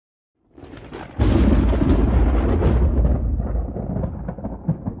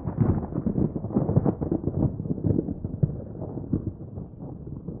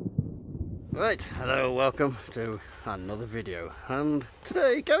Right, hello, welcome to another video, and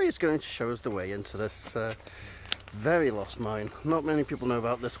today Gary is going to show us the way into this very lost mine. Not many people know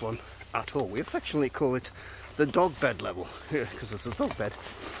about this one at all. We affectionately call it the dog bed level, because there's a dog bed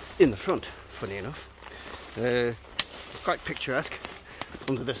in the front, funny enough. Quite picturesque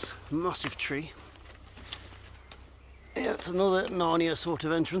under this massive tree. Yeah, it's another Narnia sort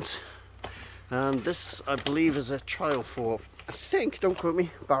of entrance, and this I believe is a trial for, I think, don't quote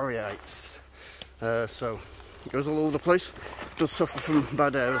me, barryites. So it goes all over the place. It does suffer from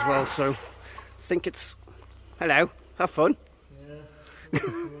bad air as well, so I think it's... Hello, have fun. Yeah.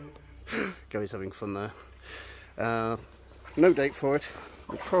 Gary's having fun there. No date for it,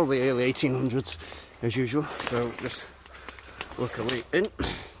 probably early 1800s as usual, so just work our way in.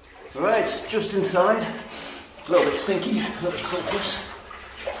 Right, just inside. A little bit stinky, a little bit sulphurous,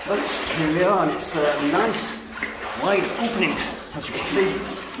 but here we are, and it's a nice wide opening, as you can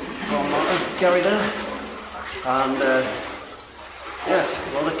see from Gary there. And yes,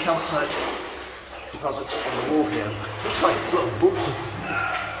 a lot of calcite deposits on the wall here. Looks like little books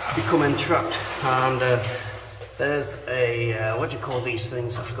have become entrapped. And there's a what do you call these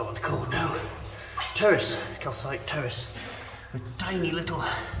things? I forgot what they're called now. Terrace, calcite terrace, with tiny little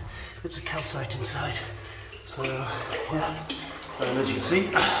bits of calcite inside. So yeah, and as you can see,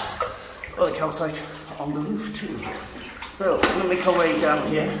 a lot of calcite on the roof too. So I'm going to make our way down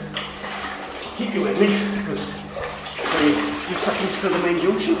here. Keep you with me, because it's only a few seconds to the main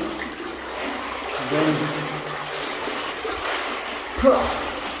junction. And then,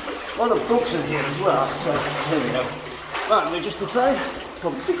 a lot of books in here as well, so here we go. Right, we're just inside,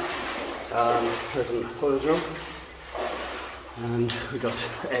 obviously. There's an oil drum. And we got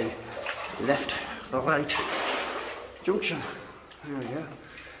a left or right junction. There we go.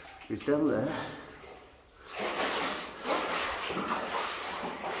 He's down there.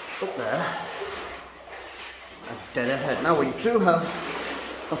 Up there. And dead ahead. Now we do have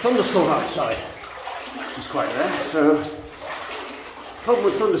a thunderstorm outside, which is quite rare. So, the problem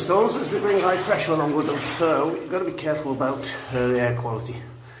with thunderstorms is they bring high pressure along with them, so you've got to be careful about the air quality.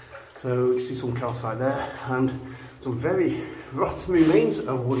 So you can see some calcite there, and some very rotten remains of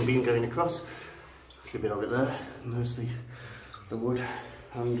a wooden beam going across. Just a bit of it there, and there's the wood,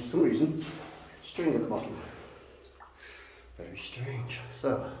 and for some reason, string at the bottom. Very strange.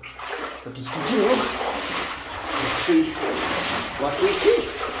 So, let us continue and see what we see.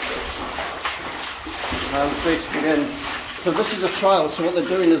 Straight again. So this is a trial, so what they're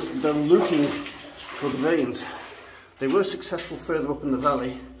doing is they're looking for the veins. They were successful further up in the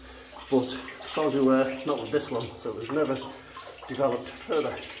valley, but as far as we were, not with this one, so it was never developed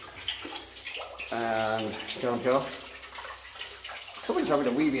further. And down here, somebody's having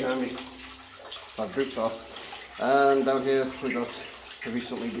a wee behind me. My boots off. And down here we got a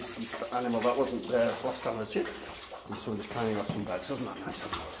recently deceased animal that wasn't there last time I was here. And somebody's carrying off some bags, isn't that nice?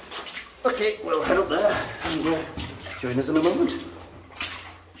 Okay, we'll head up there and join us in a moment.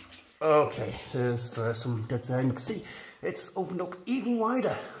 Okay, there's some dead there, and you can see it's opened up even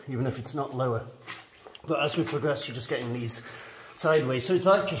wider, even if it's not lower. But as we progress, you're just getting these sideways. So it's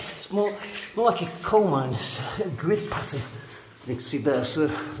like more like a coal mine, it's a grid pattern. You can see there's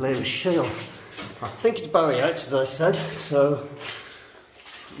a layer of shale. I think it's barryites, as I said. So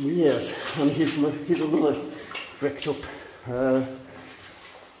yes, and here's another bricked up.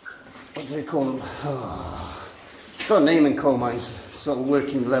 What do they call them? Oh, it's got a name in coal mines. Sort of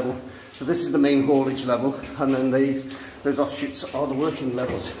working level. So this is the main haulage level, and then those offshoots are the working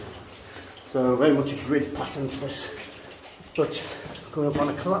levels. So very much a grid pattern to this. But going up on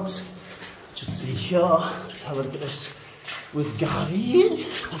a collapse, just see here. Let's have a look at this with Gary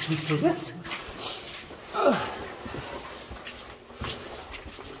as we progress.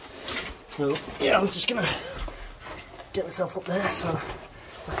 So yeah, I'm just gonna get myself up there, so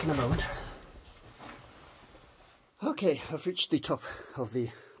back in a moment. Okay, I've reached the top of the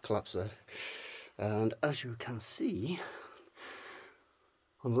collapse there, and as you can see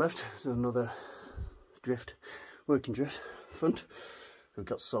on the left there's another drift, working drift front. We've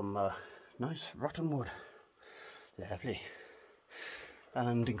got some nice rotten wood, lovely,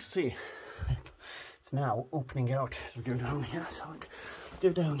 and you can see it's now opening out as we go down here. So I'll go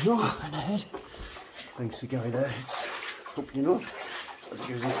down here and ahead. Thanks to Gary there, it's opening up as it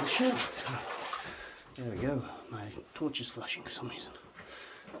goes into the shale. There we go, my torch is flashing for some reason.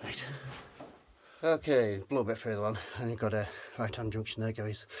 Right. Okay, a little bit further on, and you've got a right hand junction there,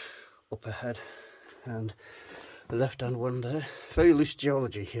 Gary's up ahead, and the left hand one there. Very loose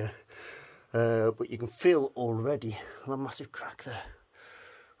geology here, but you can feel already a massive crack there.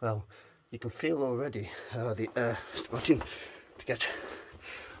 Well, you can feel already the air starting to get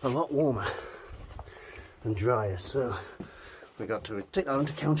a lot warmer and drier, so we got to take that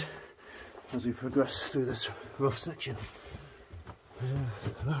into account as we progress through this rough section.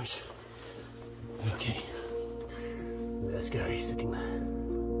 Right, okay, there's Gary sitting there.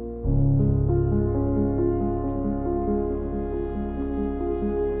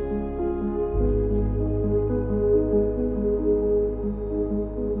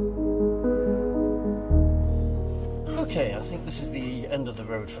 Okay, I think this is the end of the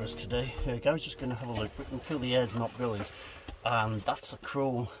road for us today. Gary's just going to have a look. We can feel the air's not brilliant, and that's a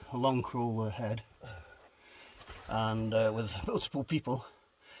long crawl ahead, and with multiple people,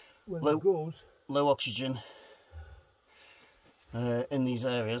 low oxygen in these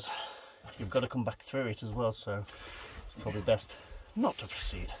areas, you've got to come back through it as well, so it's probably best not to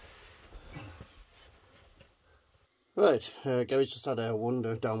proceed. Right, Gary's just had a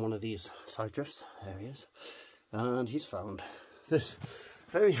wander down one of these side drifts areas, and he's found this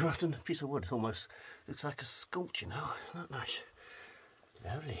very rotten piece of wood. It almost looks like a sculpture now. Isn't that nice?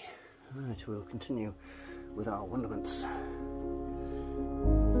 Lovely. Right, we'll continue with our wonderments.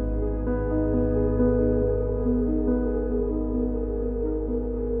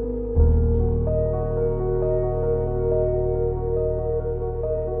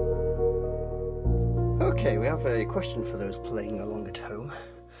 Okay, we have a question for those playing along at home.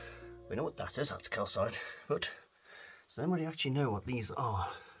 We know what that is, that's calcite, but does anybody actually know what these are?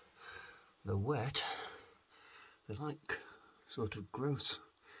 They're wet, they're like sort of gross,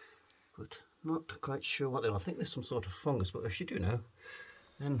 but not quite sure what they are. I think there's some sort of fungus, but if you do know,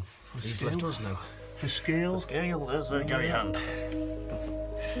 then please let us know. For scale? For scale, there's a Gary hand.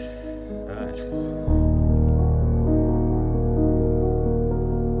 Right.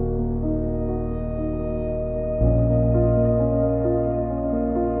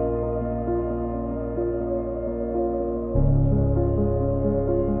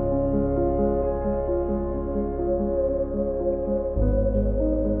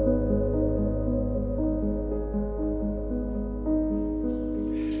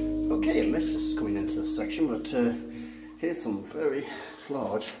 Okay, a mist is coming into this section, but here's some very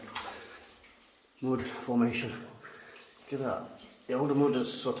large mud formation. Look at that. The older mud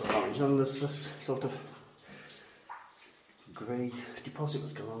is sort of orange, and there's this sort of grey deposit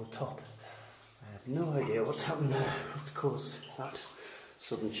that's going on the top. I have no idea what's happened there, what's caused that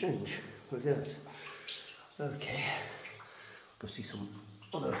sudden change. Look at it. Okay, go see some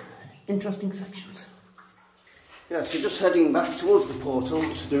other interesting sections. Yes, we're just heading back towards the portal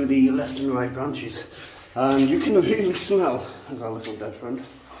to do the left and right branches, and you can really smell, as our little dead friend,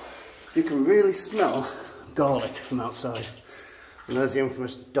 you can really smell garlic from outside. And there's the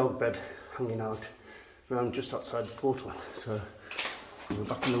infamous dog bed hanging out around just outside the portal. So we're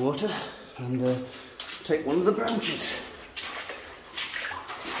back in the water and take one of the branches.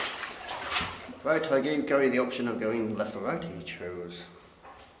 Right, I gave Gary the option of going left or right. He chose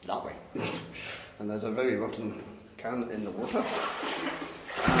that way. And there's a very rotten can in the water,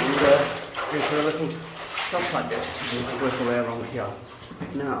 and into a little calcite bit. We can work our way along here.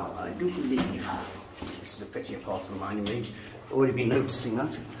 Now, I do believe, this is a prettier part of the mine, you may already be noticing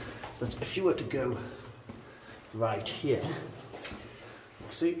that if you were to go right here,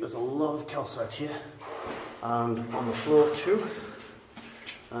 see there's a lot of calcite here, and on the floor too,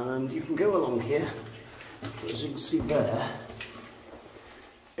 and you can go along here. As you can see there,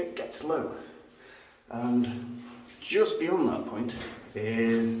 it gets low, and just beyond that point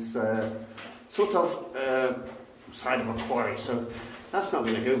is sort of side of a quarry, so that's not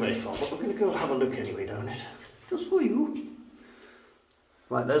going to go very far, but we're going to go have a look anyway down it, just for you.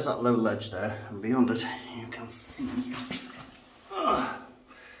 Right, there's that low ledge there, and beyond it you can see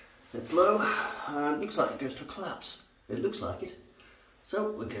it's low, and it looks like it goes to a collapse. It looks like it.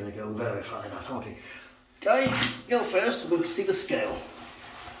 So we're going to go and verify that, aren't we? Guy, go first and we'll see the scale.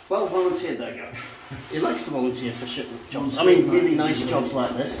 Well volunteered there, Gary. He likes to volunteer for shit jobs. I mean, really nice jobs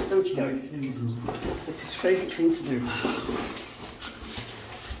like this, don't you, Gary? It's his favourite thing to do.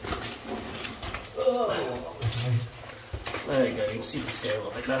 Oh. There you go, you can see the scale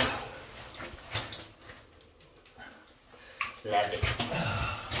of it now. Lovely.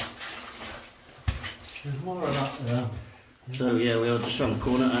 There's more of that there. So yeah, we are just around the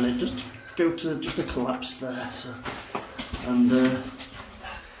corner, and it just go to just a collapse there. So, and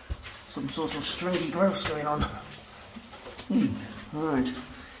some sort of stringy growths going on. Alright,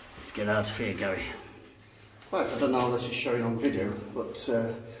 let's get out of here, Gary. Right, I don't know how this is showing on video, but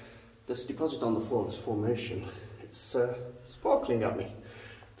this deposit on the floor, this formation, it's sparkling at me.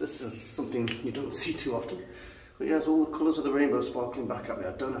 This is something you don't see too often. But yeah, it's all the colours of the rainbow sparkling back at me.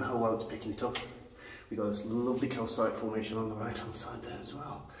 I don't know how well it's picking it up. We've got this lovely calcite formation on the right hand side there as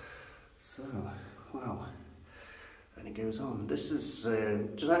well. So, wow. And it goes on. This is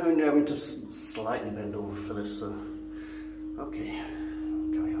just only having to slightly bend over for this, so okay,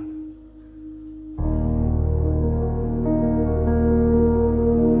 carry on.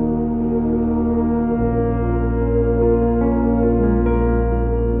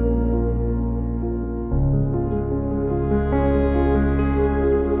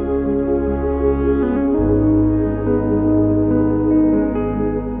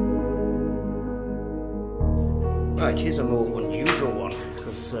 Right, here's a more unusual one,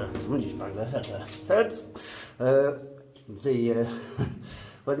 because somebody's back there, heads. Where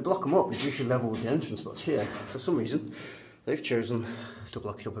they block them up is usually level with the entrance, but here, for some reason, they've chosen to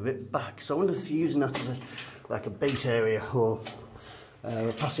block it up a bit back. So I wonder if they're using that as like a bait area or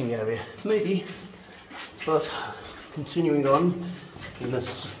a passing area, maybe. But continuing on in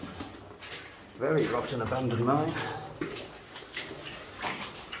this very rotten abandoned mine.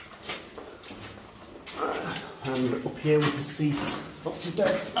 And up here we can see lots of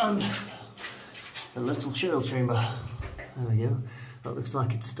deads and a little shale chamber. There we go. That looks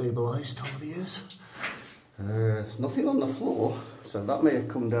like it's stabilised over the years. There's nothing on the floor, so that may have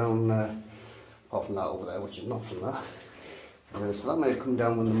come down, apart from that over there, which is not from that. So that may have come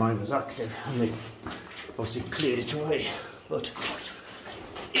down when the mine was active, and they obviously cleared it away. But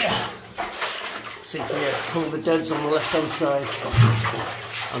yeah, see here, all the deads on the left hand side,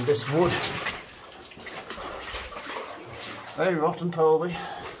 and this wood. Very rotten probably,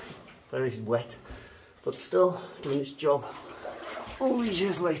 very wet, but still doing its job all these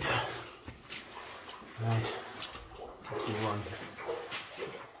years later. Right, continue on.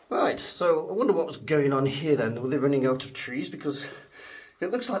 Right, so I wonder what was going on here then. Were they running out of trees? Because it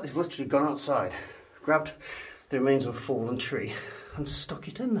looks like they've literally gone outside, grabbed the remains of a fallen tree and stuck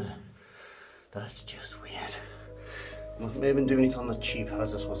it in there. That's just weird. Well, they may have been doing it on the cheap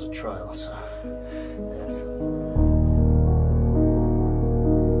as this was a trial, so yes.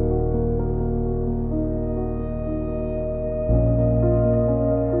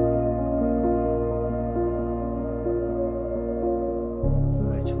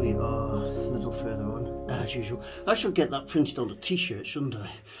 Usual. I shall get that printed on a t-shirt, shouldn't I?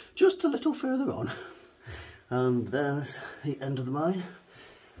 Just a little further on. And there's the end of the mine.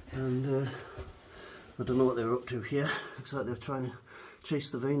 And I don't know what they were up to here. Looks like they were trying to chase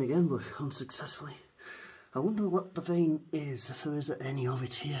the vein again, but unsuccessfully. I wonder what the vein is, if there is any of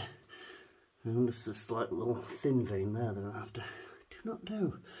it here. I wonder if there's a slight little thin vein there that I'm after. I do not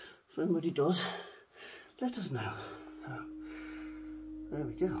know. If anybody does, let us know. So, there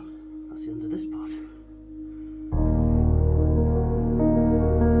we go. That's the end of this part.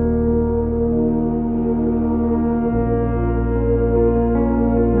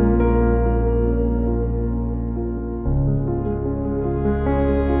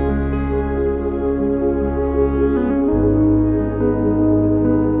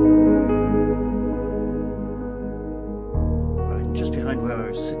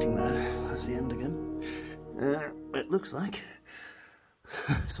 Looks like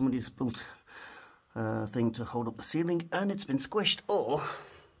somebody's built a thing to hold up the ceiling and it's been squished, or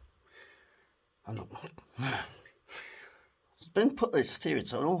I'm not. It's been put this theory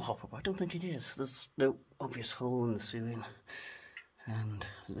it's an all hopper, but I don't think it is. There's no obvious hole in the ceiling, and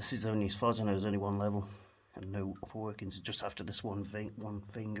this is only, as far as I know, there's only one level and no upper workings just after this one vein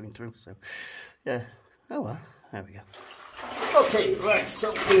going through. So yeah, oh well, there we go. Okay, right,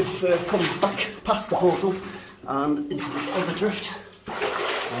 so we've come back past the portal and into the other drift,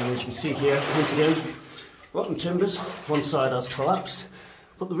 and as you can see here, once again, rotten timbers. One side has collapsed,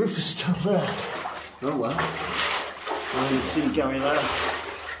 but the roof is still there. Oh well. And you can see Gary there.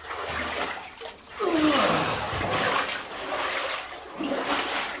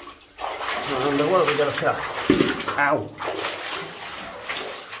 And what have we got up here? Ow!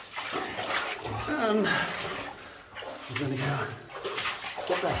 And we're going to go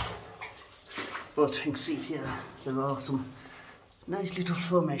get there. But you can see here, there are some nice little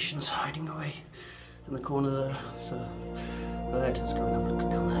formations hiding away in the corner there. So, right, let's go and have a look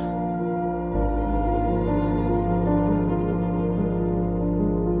down there.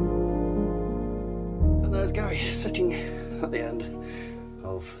 And there's Gary sitting at the end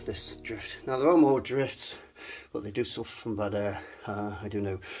of this drift. Now there are more drifts, but they do suffer from bad air, I do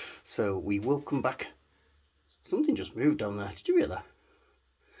know. So we will come back. Something just moved down there. Did you hear that?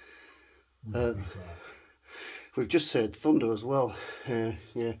 We've just heard thunder as well. Yeah,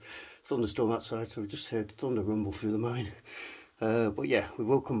 thunderstorm outside, so we've just heard thunder rumble through the mine. But yeah, we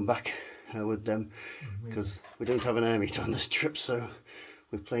will come back with them because we don't have an air meter on this trip, so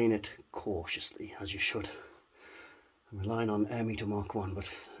we're playing it cautiously, as you should. I'm relying on air meter Mark 1, but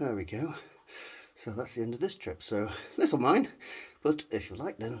there we go. So that's the end of this trip. So little mine, but if you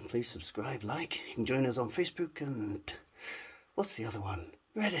like, then please subscribe, like. You can join us on Facebook and what's the other one?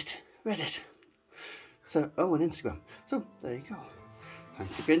 Reddit. So, oh, and Instagram. So there you go. I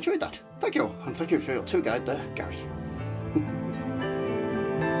hope you enjoyed that. Thank you all, and thank you for your tour guide there, Gary.